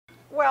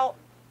well,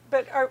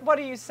 but what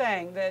are you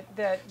saying?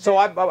 So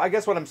I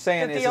guess what I'm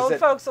saying that is the old that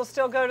folks will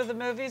still go to the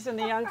movies and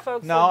the young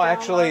folks no, will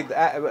actually,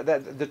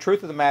 the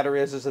truth of the matter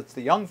is it's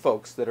the young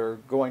folks that are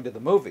going to the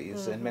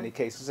movies in many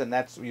cases, and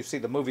that's, you see,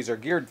 the movies are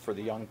geared for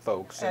the young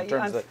folks in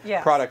terms of the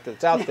product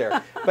that's out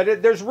there.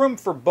 But there's room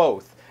for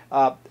both.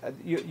 I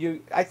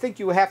think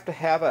you have to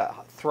have a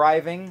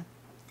thriving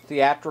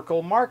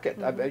theatrical market.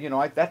 You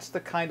know, that's the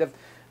kind of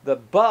the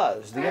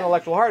buzz, the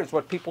intellectual heart is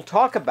what people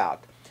talk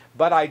about.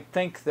 But I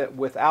think that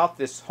without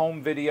this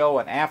home video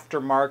and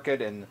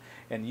aftermarket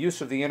and use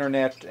of the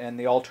internet and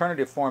the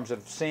alternative forms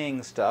of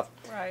seeing stuff,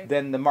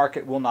 then the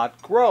market will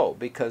not grow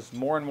because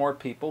more and more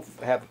people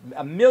have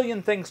a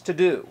million things to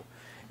do.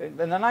 In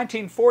the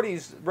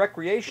 1940s,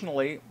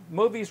 recreationally,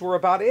 movies were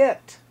about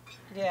it.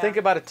 Think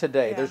about it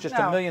today. There's just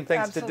a million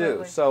things to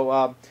do.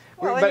 So,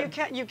 well,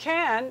 and you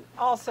can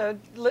also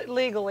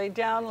legally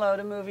download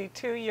a movie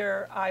to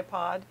your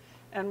iPod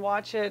and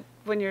watch it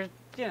when you're,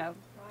 you know,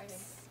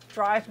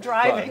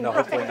 driving. No,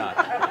 hopefully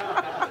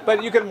not.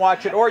 But you can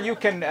watch it, or you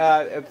can,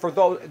 for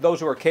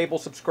those who are cable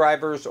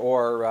subscribers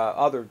or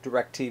other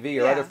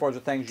DirecTV or other forms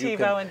of things, you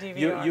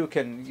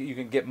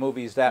can get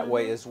movies that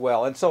way as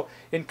well. And so,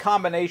 in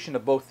combination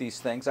of both these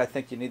things, I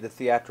think you need the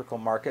theatrical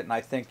market, and I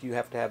think you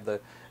have to have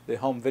the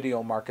home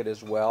video market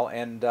as well.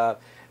 And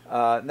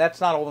that's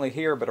not only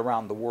here, but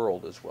around the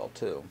world as well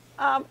too.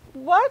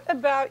 What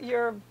about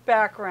your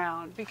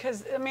background?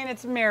 Because I mean,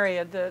 it's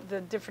myriad,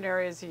 the different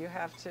areas you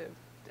have to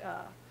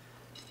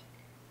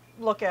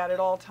look at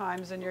all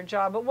times in your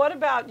job. But what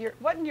about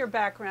what in your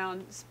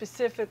background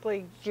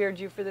specifically geared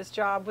you for this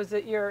job? Was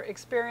it your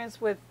experience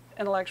with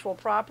intellectual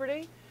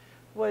property?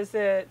 Was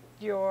it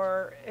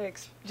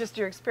just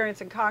your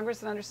experience in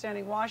Congress and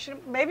understanding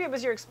Washington? Maybe it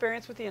was your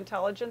experience with the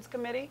Intelligence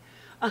Committee?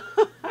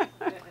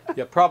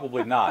 Yeah,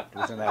 probably not. It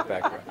was in that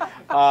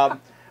background.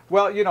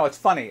 Well, you know, it's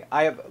funny.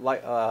 I have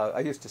I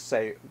used to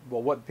say,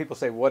 well, what people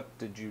say, what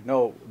did you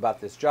know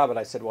about this job? And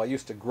I said, well, I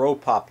used to grow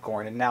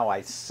popcorn, and now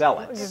I sell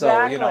it. Exactly.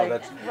 So you know,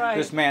 that's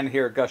this man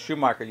here, Gus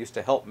Schumacher, used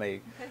to help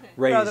me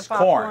raise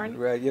corn.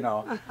 You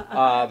know,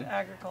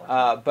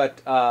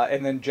 agriculture.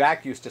 And then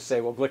Jack used to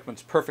say, well,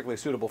 Glickman's perfectly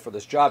suitable for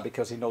this job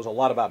because he knows a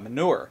lot about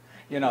manure.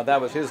 You know,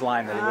 that was his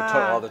line that he would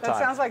tell all the time. That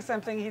sounds like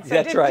something he'd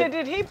say.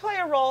 Did he play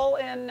a role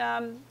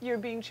in your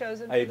being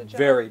chosen for the job? A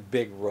very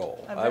big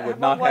role. I would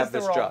not have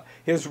this job.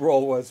 His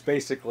role was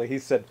basically, he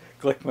said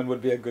Glickman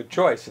would be a good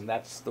choice, and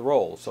that's the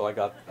role. So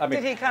I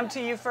mean, did he come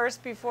to you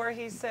first before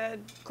he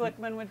said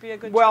Glickman would be a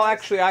good choice? Well,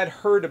 actually, I'd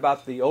heard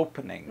about the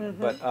opening,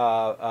 but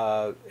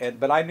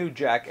I knew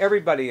Jack.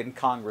 Everybody in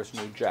Congress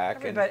knew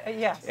Jack.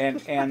 Yes.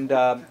 And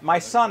my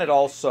son had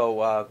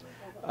also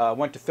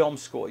went to film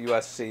school at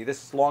USC.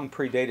 This long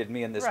predated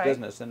me in this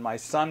business, and my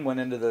son went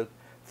into the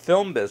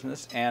film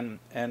business and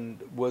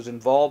was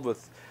involved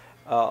with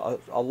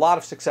a lot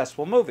of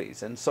successful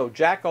movies. And so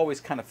Jack always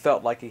kind of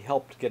felt like he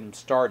helped get him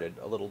started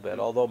a little bit.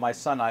 Although my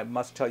son, I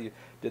must tell you,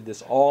 did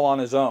this all on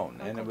his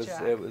own,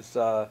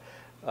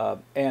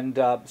 and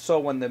so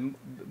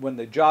when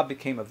the job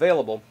became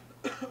available,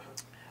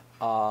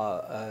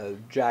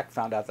 Jack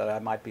found out that I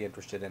might be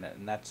interested in it,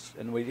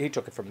 and he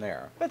took it from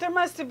there. But there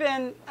must have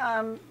been.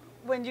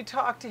 When you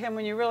talked to him,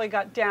 when you really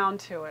got down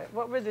to it,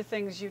 what were the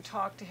things you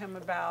talked to him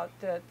about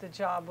that the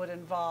job would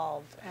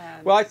involve?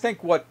 Well, I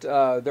think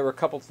there were a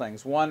couple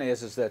things. One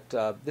is that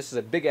this is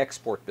a big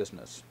export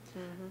business.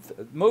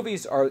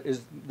 Movies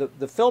is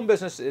the film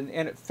business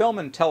in film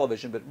and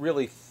television, but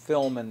really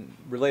film and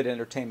related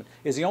entertainment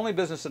is the only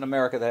business in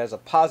America that has a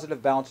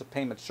positive balance of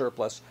payment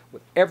surplus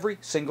with every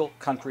single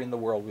country in the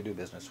world we do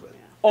business with.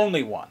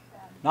 Only one.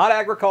 Not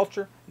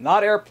agriculture,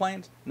 not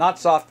airplanes, not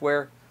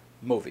software.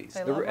 Movies.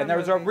 And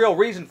there's a real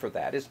reason for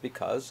that, is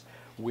because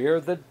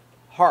we're the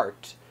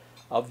heart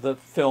of the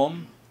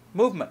film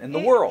movement in the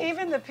world.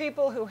 Even the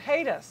people who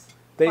hate us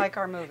like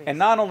our movies. And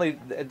not only,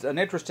 it's an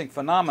interesting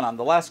phenomenon,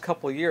 the last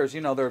couple of years,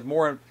 you know, there are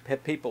more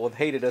people have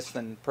hated us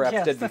than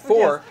perhaps did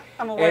before. Yes,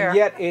 I'm aware. And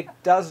yet it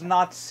does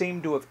not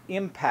seem to have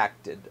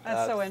impacted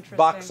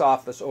box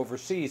office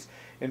overseas.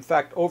 In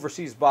fact,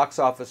 overseas box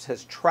office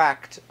has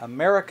tracked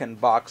American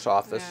box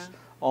office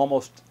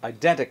almost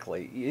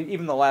identically,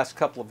 even the last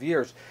couple of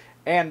years.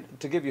 And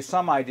to give you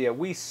some idea,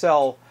 we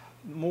sell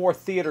more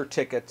theater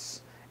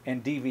tickets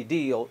and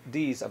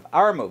DVDs of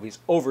our movies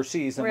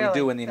overseas than we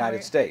do in the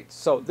United States.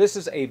 So this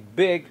is a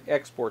big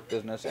export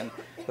business, and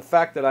the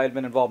fact that I had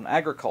been involved in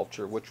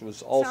agriculture, which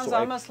was also sounds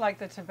almost like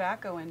the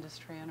tobacco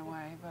industry in a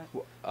way,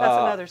 but that's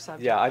another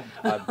subject. Yeah,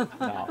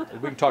 no,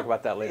 we can talk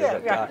about that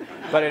later.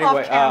 But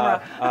anyway,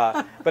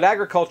 but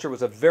agriculture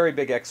was a very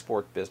big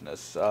export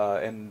business,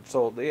 and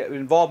so the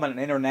involvement in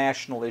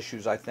international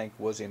issues, I think,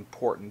 was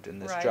important in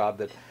this job.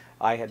 That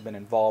I had been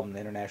involved in the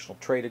international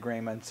trade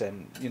agreements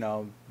and, you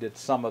know, did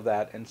some of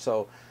that. And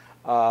so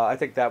I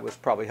think that was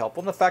probably helpful.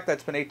 And the fact that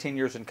it's been 18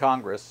 years in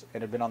Congress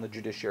and had been on the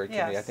Judiciary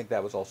Committee, I think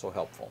that was also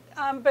helpful.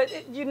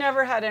 But you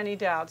never had any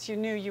doubts. You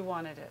knew you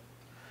wanted it.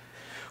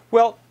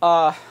 Well,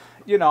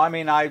 you know, I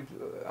mean,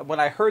 when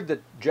I heard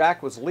that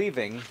Jack was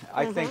leaving,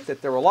 I think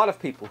that there were a lot of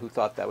people who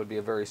thought that would be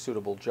a very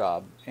suitable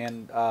job,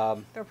 and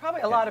there were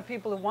probably a lot of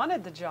people who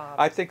wanted the job.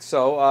 I think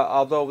so.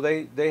 Although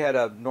they had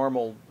a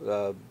normal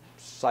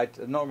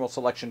normal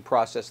selection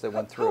process they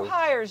went through. Who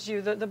hires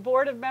you? The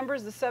board of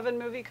members, the 7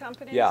 movie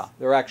companies? Yeah,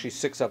 there are actually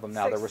 6 of them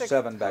now. There were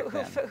 7 back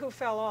then. Who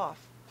fell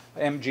off?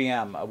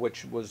 MGM,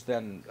 which was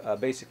then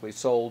basically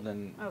sold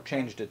and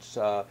changed its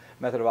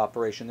method of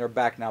operation. They're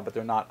back now, but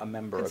they're not a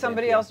member of Can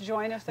somebody MGM. else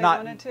join if they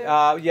wanted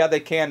to? Yeah, they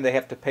can. They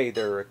have to pay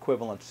their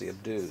equivalency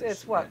of dues.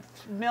 It's what,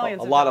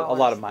 millions a of lot dollars? A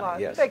lot of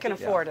money, yes. They can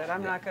afford it.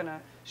 I'm not going to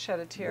shed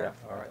a tear.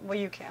 Yeah, all right. Well,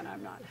 you can.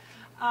 I'm not.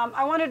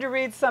 I wanted to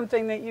read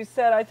something that you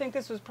said. I think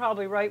this was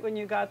probably right when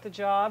you got the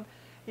job.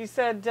 You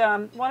said,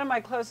 one of my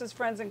closest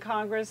friends in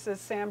Congress is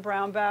Sam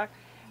Brownback,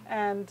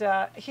 and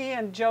he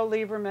and Joe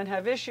Lieberman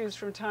have issues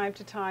from time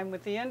to time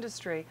with the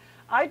industry.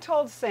 I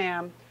told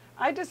Sam,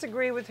 I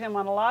disagree with him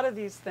on a lot of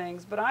these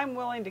things, but I'm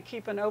willing to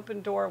keep an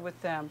open door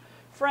with them.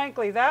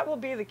 Frankly, that will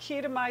be the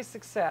key to my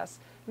success,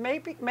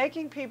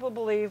 making people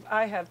believe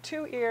I have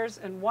 2 ears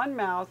and 1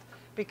 mouth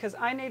because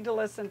I need to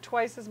listen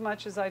twice as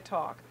much as I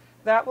talk.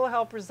 That will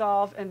help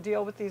resolve and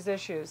deal with these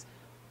issues.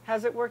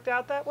 Has it worked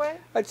out that way?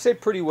 I'd say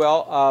pretty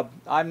well.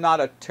 I'm not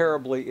a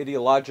terribly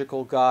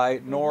ideological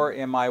guy, nor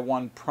am I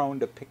one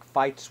prone to pick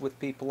fights with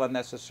people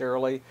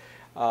unnecessarily.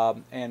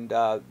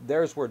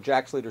 There's where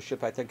Jack's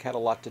leadership, I think, had a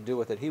lot to do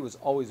with it. He was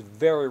always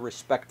very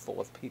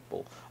respectful of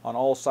people on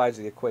all sides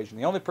of the equation.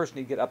 The only person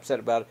he'd get upset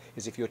about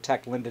is if you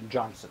attacked Lyndon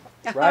Johnson,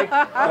 right?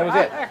 That was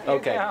it.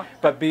 Okay.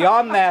 But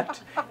beyond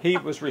that, he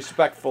was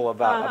respectful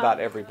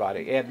about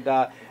everybody. And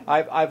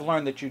I've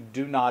learned that you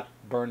do not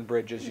burn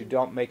bridges, you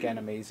don't make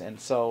enemies, and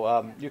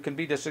so you can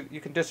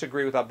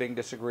disagree without being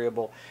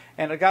disagreeable.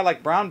 And a guy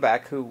like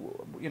Brownback, who,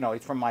 you know,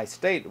 he's from my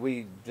state,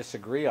 we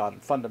disagree on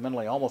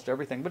fundamentally almost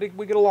everything, but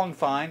we get along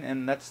fine,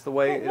 and that's the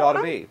way it ought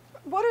to be.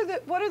 What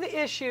are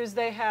the issues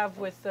they have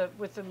with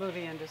the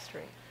movie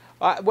industry?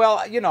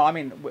 Well, you know, I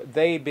mean,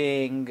 they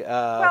being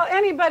well,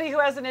 anybody who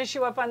has an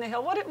issue up on the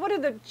Hill. What are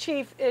the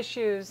chief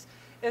issues?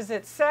 Is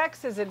it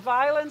sex? Is it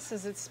violence?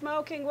 Is it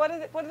smoking? What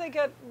do they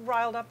get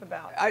riled up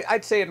about?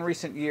 I'd say in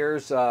recent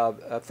years,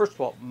 first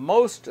of all,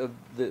 most of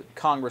the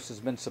Congress has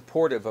been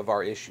supportive of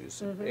our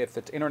issues. If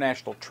it's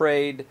international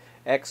trade,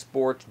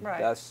 export,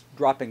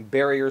 dropping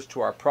barriers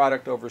to our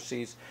product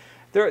overseas.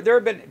 There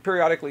have been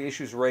periodically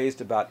issues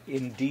raised about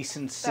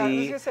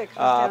indecency,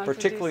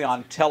 particularly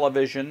on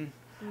television.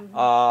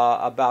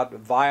 About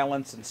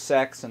violence and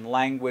sex and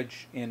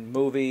language in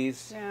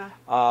movies.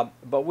 Yeah.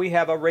 But we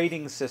have a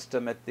rating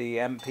system at the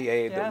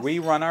MPA that we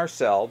run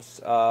ourselves.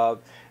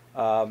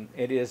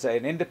 It is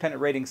an independent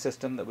rating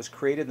system that was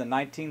created in the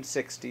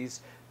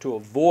 1960s to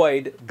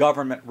avoid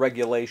government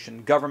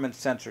regulation, government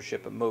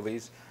censorship of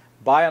movies.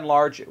 By and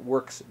large, it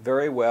works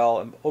very well,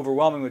 and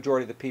overwhelming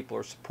majority of the people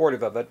are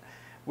supportive of it.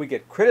 We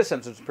get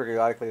criticisms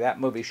periodically. That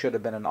movie should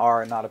have been an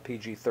R and not a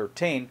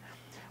PG-13.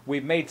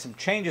 We've made some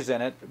changes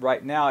in it.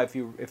 Right now, if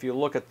you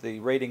look at the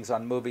ratings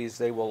on movies,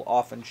 they will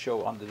often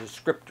show on the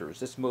descriptors.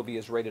 This movie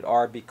is rated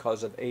R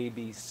because of A,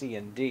 B, C,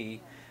 and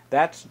D.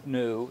 That's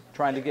new,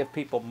 trying to give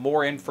people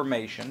more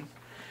information.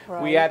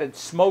 Right. We added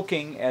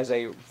smoking as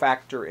a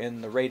factor in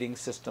the rating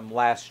system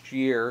last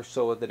year,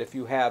 so that if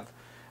you have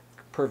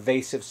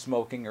pervasive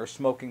smoking or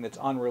smoking that's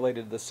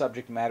unrelated to the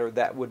subject matter,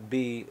 that would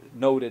be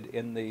noted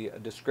in the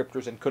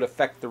descriptors and could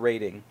affect the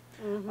rating.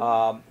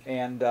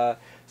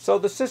 So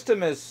the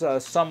system is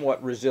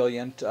somewhat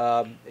resilient.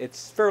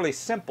 It's fairly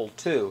simple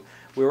too.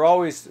 We're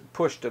always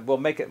pushed to, well,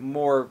 make it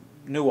more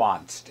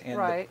nuanced. And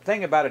the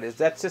thing about it is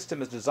that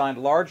system is designed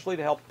largely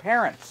to help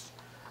parents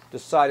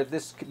decide if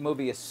this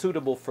movie is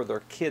suitable for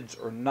their kids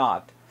or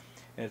not.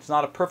 And it's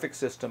not a perfect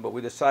system, but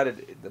we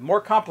decided the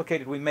more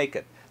complicated we make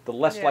it, the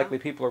less likely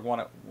people are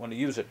want to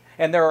use it.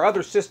 And there are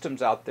other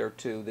systems out there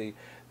too.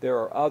 There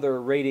are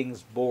other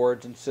ratings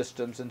boards and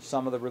systems, and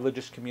some of the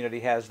religious community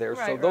has theirs.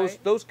 So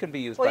those can be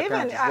used by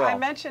parents as well. I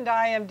mentioned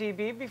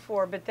IMDb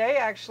before, but they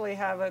actually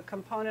have a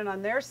component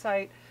on their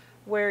site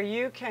where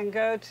you can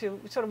go to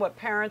sort of what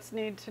parents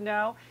need to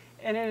know,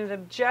 and in an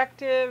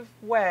objective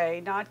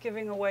way, not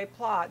giving away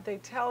plot, they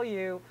tell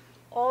you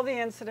all the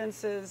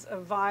incidences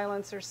of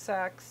violence or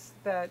sex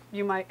that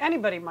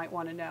anybody might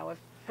want to know if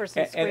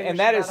and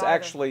that is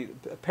actually,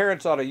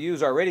 parents ought to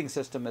use our rating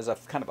system as a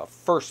kind of a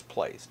first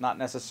place, not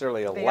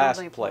necessarily a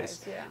last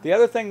place. Yeah. The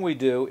other thing we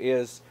do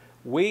is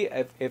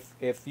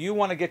if you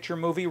want to get your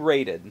movie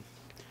rated,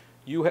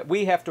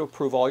 we have to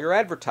approve all your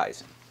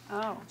advertising.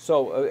 Oh.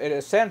 So in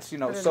a sense, you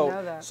know,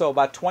 so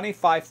about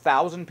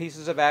 25,000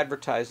 pieces of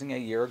advertising a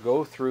year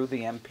go through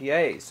the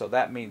MPA. So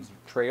that means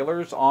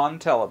trailers on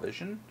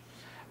television,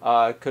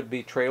 could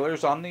be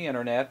trailers on the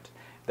internet,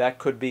 that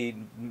could be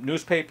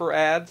newspaper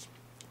ads.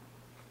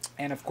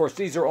 And of course,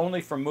 these are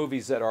only for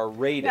movies that are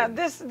rated. Now,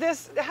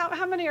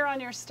 how many are on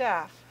your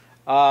staff?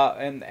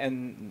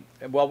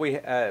 Well, we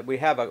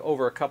have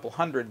over a couple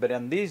hundred, but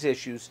in these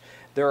issues,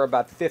 there are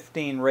about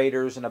 15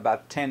 raters and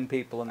about 10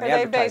 people in the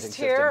advertising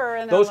system. Are they based here or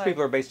in Those LA?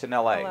 people are based in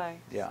LA. LA,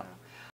 yeah. So.